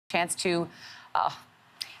Chance to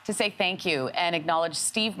say thank you and acknowledge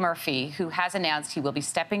Steve Murphy, who has announced he will be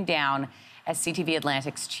stepping down as CTV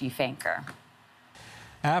Atlantic's chief anchor.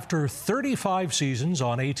 After 35 seasons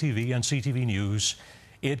on ATV and CTV News,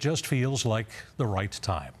 it just feels like the right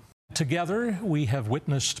time. Together, we have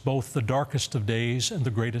witnessed both the darkest of days and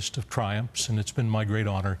the greatest of triumphs, and it's been my great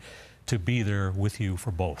honor to be there with you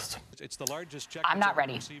for both. It's the largest check I'm not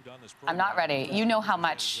ready. I'm not ready. You know how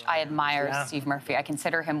much I admire Steve Murphy. I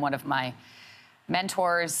consider him one of my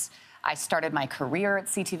mentors. I started my career at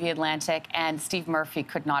CTV Atlantic, and Steve Murphy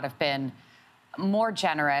could not have been more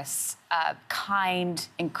generous, kind,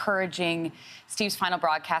 encouraging. Steve's final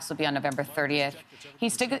broadcast will be on November 30th.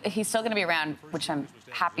 He's still going to be around, which I'm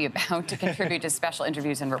happy about, to contribute to special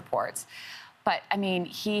interviews and reports. But, I mean,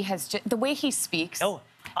 he has just, the way he speaks,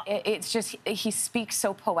 it's just, he speaks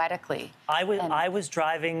so poetically. I was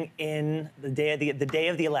driving in the day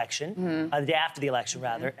of the election, the day after the election,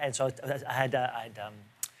 rather, and so I had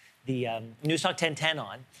the News Talk 1010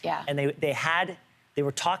 on, and they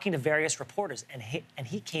were talking to various reporters, and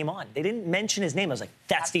he came on. They didn't mention his name. I was like,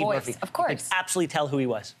 that's Steve Murphy. Of course. You could absolutely tell who he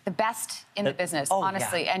was. The best in the business,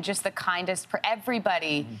 honestly, and just the kindest for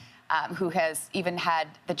everybody who has even had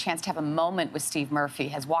the chance to have a moment with Steve Murphy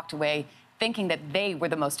has walked away thinking that they were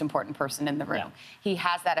the most important person in the room. He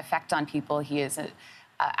has that effect on people. He is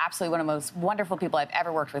absolutely one of the most wonderful people I've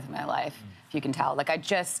ever worked with in my life, if you can tell. Like,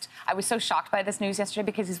 I was so shocked by this news yesterday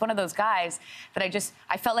because he's one of those guys that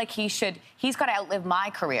I felt like he's got to outlive my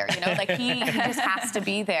career, you know? Like, he just has to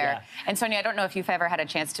be there. And Sonia, I don't know if you've ever had a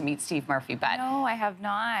chance to meet Steve Murphy, but... No, I have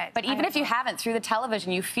not. But even if you haven't, through the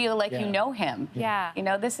television, you feel like you know him. Yeah. You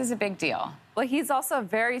know, this is a big deal. Well, he's also a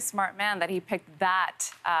very smart man that he picked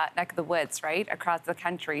that neck of the woods, right, across the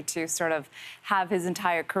country to sort of have his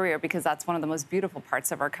entire career, because that's one of the most beautiful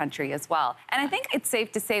parts of our country as well. And I think it's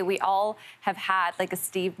safe to say we all have had, like, a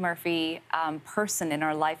Steve Murphy person in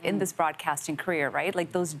our life in this broadcasting career, right?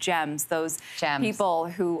 Like those gems, those people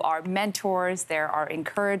who are mentors, there are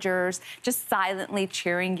encouragers, just silently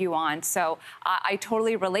cheering you on. So I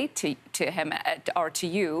totally relate to him or to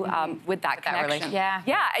you with that connection.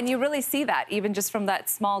 Yeah, and you really see that. Even just from that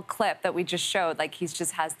small clip that we just showed, like he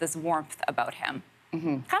just has this warmth about him.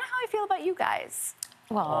 Kind of how I feel about you guys.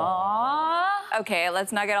 Aww. Okay,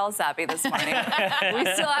 let's not get all sappy this morning.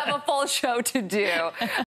 We still have a full show to do.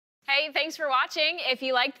 Hey, thanks for watching. If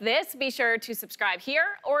you liked this, be sure to subscribe here,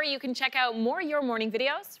 or you can check out more Your Morning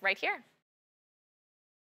videos right here.